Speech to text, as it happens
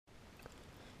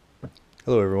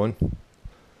Hello everyone.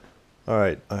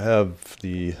 Alright, I have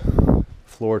the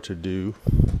floor to do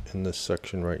in this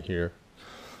section right here.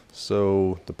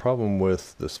 So the problem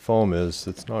with this foam is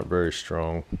it's not very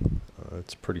strong.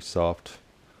 It's pretty soft.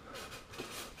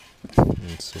 You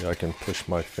can see I can push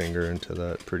my finger into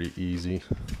that pretty easy,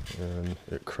 and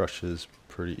it crushes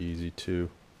pretty easy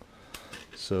too.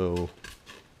 So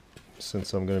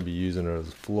since I'm going to be using it as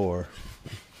a floor,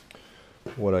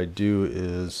 what I do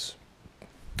is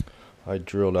I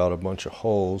drilled out a bunch of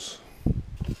holes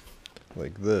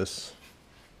like this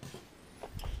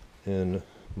in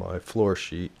my floor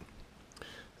sheet,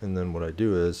 and then what I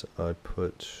do is I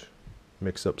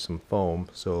mix up some foam,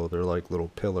 so they're like little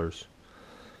pillars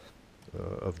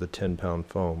of the 10-pound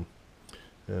foam,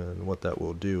 and what that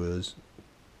will do is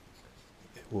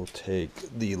it will take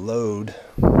the load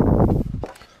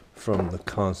from the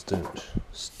constant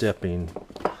stepping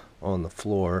on the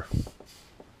floor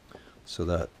so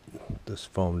that this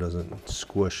foam doesn't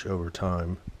squish over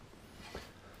time.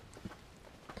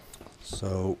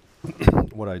 So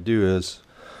what I do is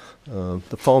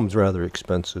the foam's rather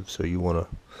expensive, so you want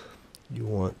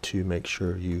to make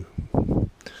sure you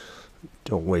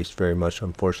don't waste very much.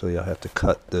 Unfortunately, I have to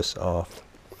cut this off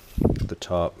the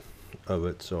top of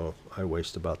it, so I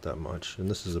waste about that much, and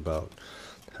this is about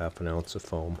half an ounce of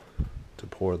foam to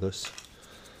pour this.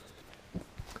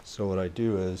 So what I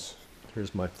do is,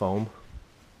 here's my foam,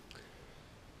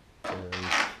 and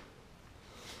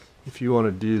if you want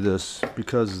to do this,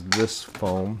 because this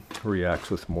foam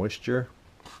reacts with moisture,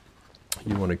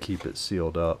 you want to keep it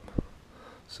sealed up.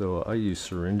 So I use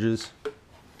syringes,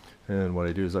 and what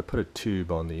I do is I put a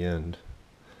tube on the end,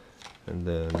 and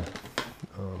then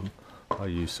I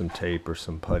use some tape or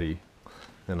some putty,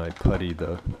 and I putty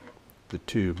the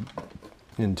tube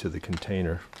into the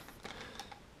container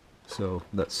so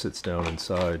that sits down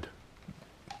inside,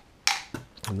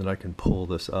 and then I can pull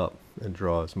this up and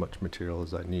draw as much material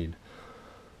as I need.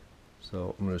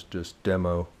 So I'm going to just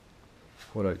demo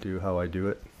what I do, how I do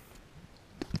it.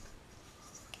 It's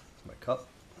my cup.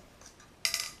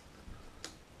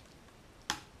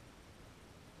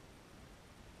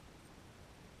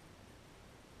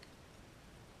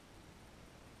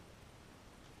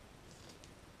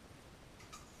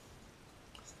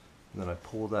 And then I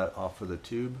pull that off of the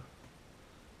tube.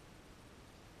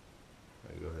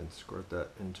 I go ahead and squirt that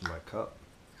into my cup.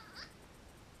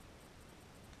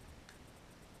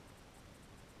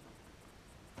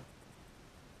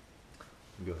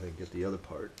 Go ahead and get the other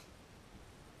part.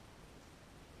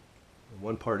 And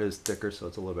one part is thicker, so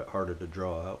it's a little bit harder to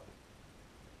draw out.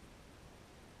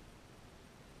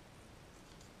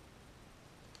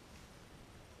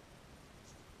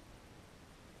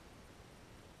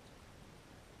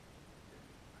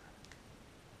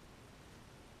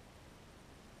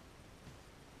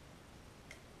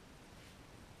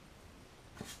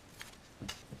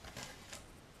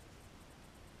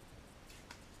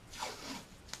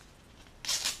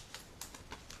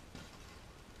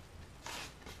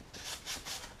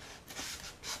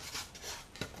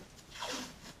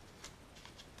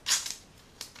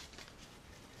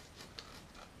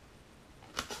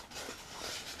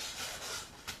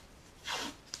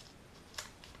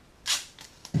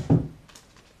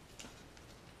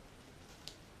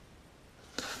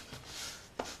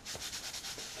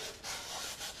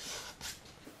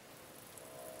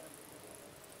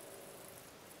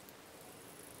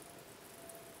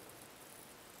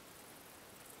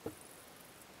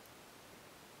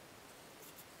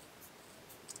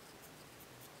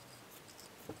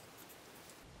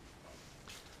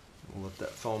 We'll let that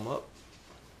foam up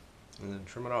and then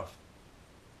trim it off.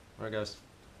 Alright guys,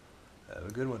 have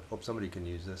a good one. Hope somebody can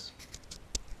use this.